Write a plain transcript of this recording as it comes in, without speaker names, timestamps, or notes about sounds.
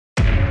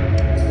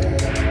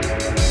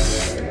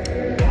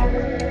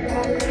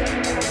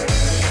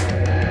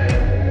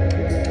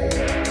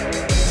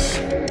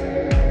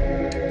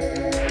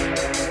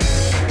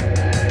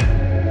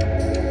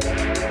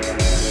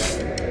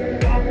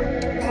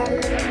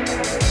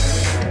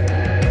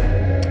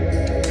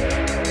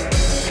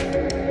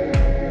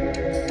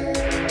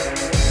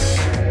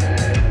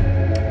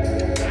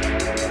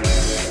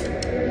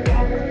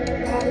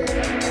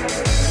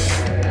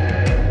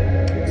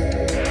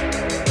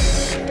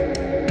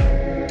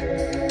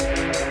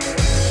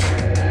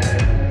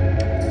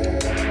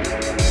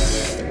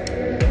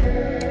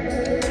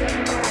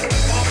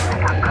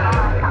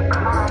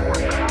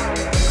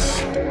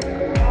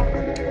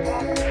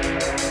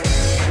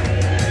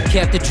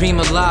Kept the dream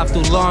alive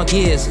through long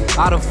years.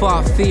 I done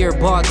fought fear,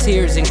 bought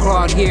tears and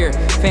crawled here.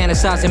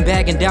 Fantasizing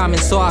bagging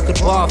diamonds so I could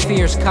ball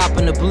fears.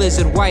 Copping the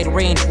blizzard, white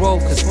Range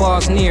Rover cause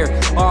fall's near.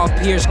 All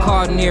peers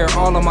caught near,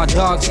 all of my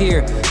dogs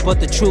here. But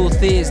the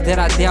truth is that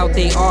I doubt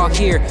they all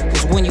here.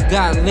 Cause when you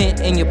got lint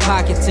in your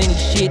pockets, any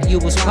shit you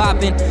was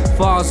popping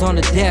falls on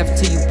the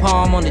death till you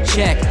palm on the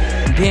check.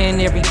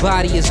 Then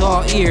everybody is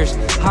all ears.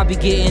 I be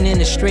getting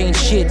into strange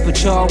shit,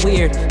 but y'all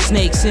weird.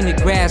 Snakes in the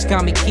grass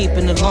got me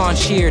keeping the lawn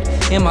sheared.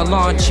 In my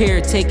lawn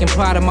chair, taking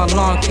pride in my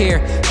lawn care.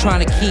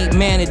 Trying to keep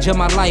manage of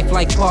my life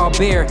like Paul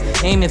Bear.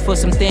 Aiming for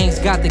some things,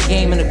 got the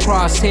game in the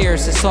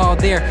crosshairs. It's all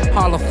there,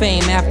 Hall of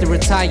Fame after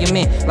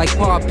retirement. Like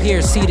Paul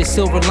Pierce, see the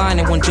silver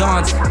lining when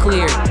John's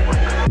cleared.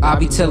 I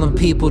be telling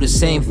people the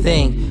same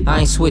thing.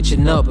 I ain't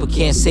switching up, but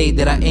can't say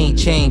that I ain't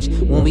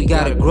changed. When we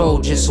gotta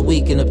grow just so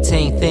we can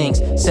obtain things.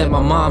 Set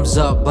my moms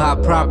up, buy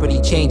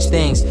property, change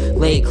things.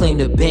 Lay claim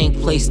to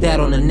bank, place that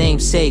on the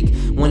namesake.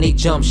 When they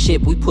jump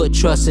ship, we put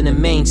trust in the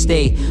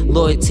mainstay.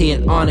 Loyalty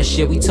and honor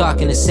shit, we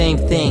talking the same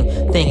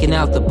thing. Thinking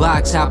out the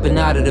box, hopping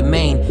out of the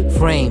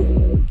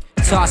mainframe.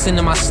 Tossing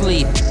in my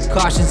sleep,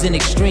 cautions in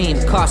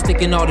extreme.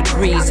 Caustic in all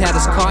degrees, had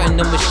us caught in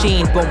the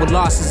machine. But with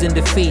losses and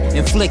defeat,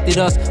 inflicted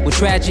us with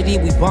tragedy,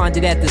 we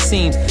bonded at the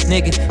seams.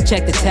 Nigga,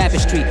 check the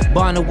tapestry,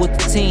 bonded with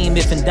the team.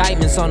 If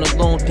indictments on the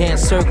loan,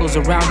 dance circles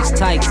around his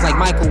tights like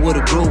Michael with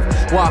a groove.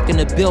 Walk in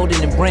the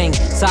building and bring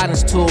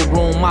silence to a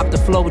room. Mop the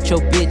floor with your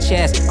bitch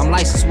ass, I'm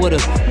licensed with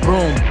a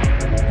broom.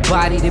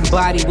 Bodied and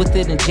body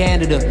within a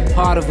janitor.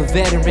 Heart of a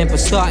veteran, but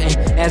starting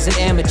as an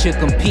amateur.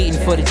 Competing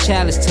for the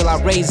challenge till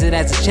I raise it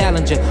as a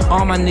challenger.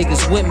 All my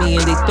niggas with me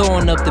and they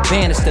throwing up the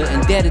banister.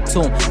 Indebted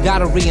to them,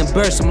 gotta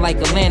reimburse them like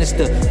a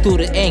Lannister. Through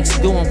the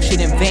angst, doing shit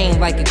in vain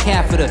like a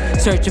catheter.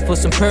 Searching for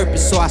some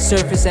purpose, so I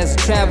surface as a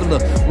traveler.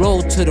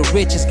 Road to the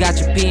riches, got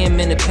your BM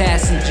in the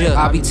passenger.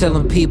 I be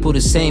telling people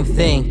the same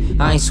thing.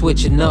 I ain't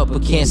switching up,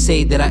 but can't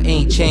say that I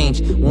ain't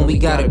changed. When we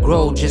gotta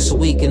grow just so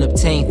we can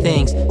obtain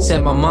things.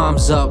 Set my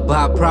moms up,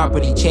 buy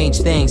property, change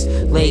things.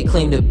 Lay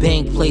claim to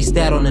bank, place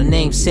that on the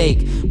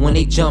namesake. When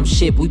they jump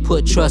ship, we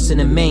put trust in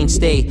the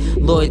mainstay.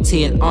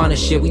 Loyalty and honor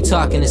shit, we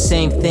talking the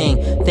same thing.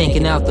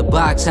 Thinking out the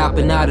box,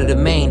 hopping out of the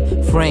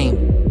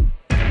mainframe.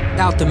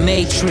 Out the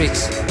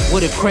matrix,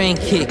 with a crane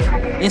kick,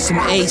 in some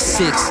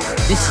A6.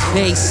 This is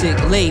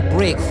basic, lay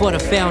brick for the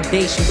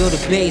foundation. Build a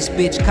base,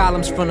 bitch,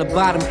 columns from the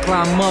bottom,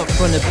 climb up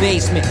from the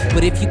basement.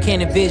 But if you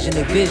can't envision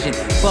the vision,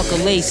 fuck a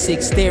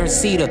LASIK, stare and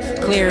see the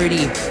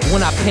clarity.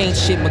 When I paint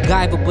shit,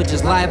 MacGyver, but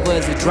just liver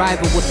as a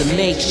driver with the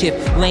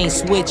makeshift lane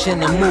switch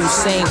and the move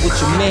same with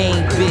your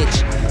main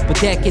bitch. But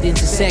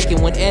decadence is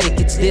second when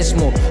etiquette's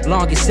dismal.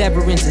 Longest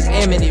severance is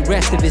imminent,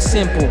 rest of it's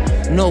simple.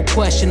 No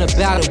question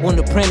about it when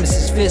the premise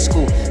is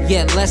fiscal.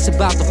 Yet less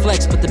about the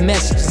flex, but the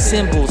message is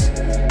symbols.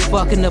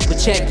 Fucking up a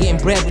check, getting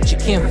bread with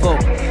your kinfolk.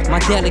 My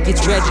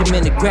delegates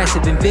regimen,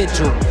 aggressive and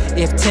vigil.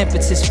 If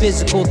temperance is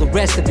physical, the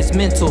rest of it's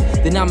mental.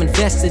 Then I'm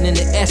invested in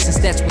the essence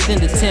that's within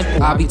the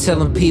temple. I be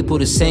telling people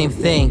the same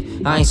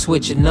thing. I ain't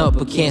switching up,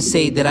 but can't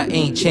say that I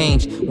ain't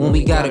changed. When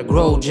we gotta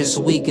grow just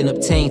so we can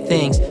obtain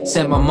things.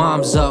 Set my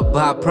moms up,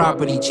 buy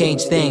property,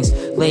 change things.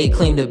 Lay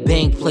claim to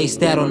bank, place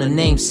that on the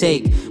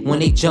namesake. When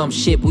they jump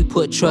ship, we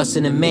put trust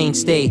in the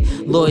mainstay.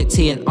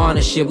 Loyalty and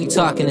honor shit, we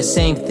talking the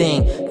same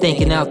thing.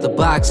 Thinking out the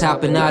box,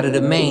 hopping out of the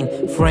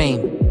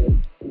mainframe.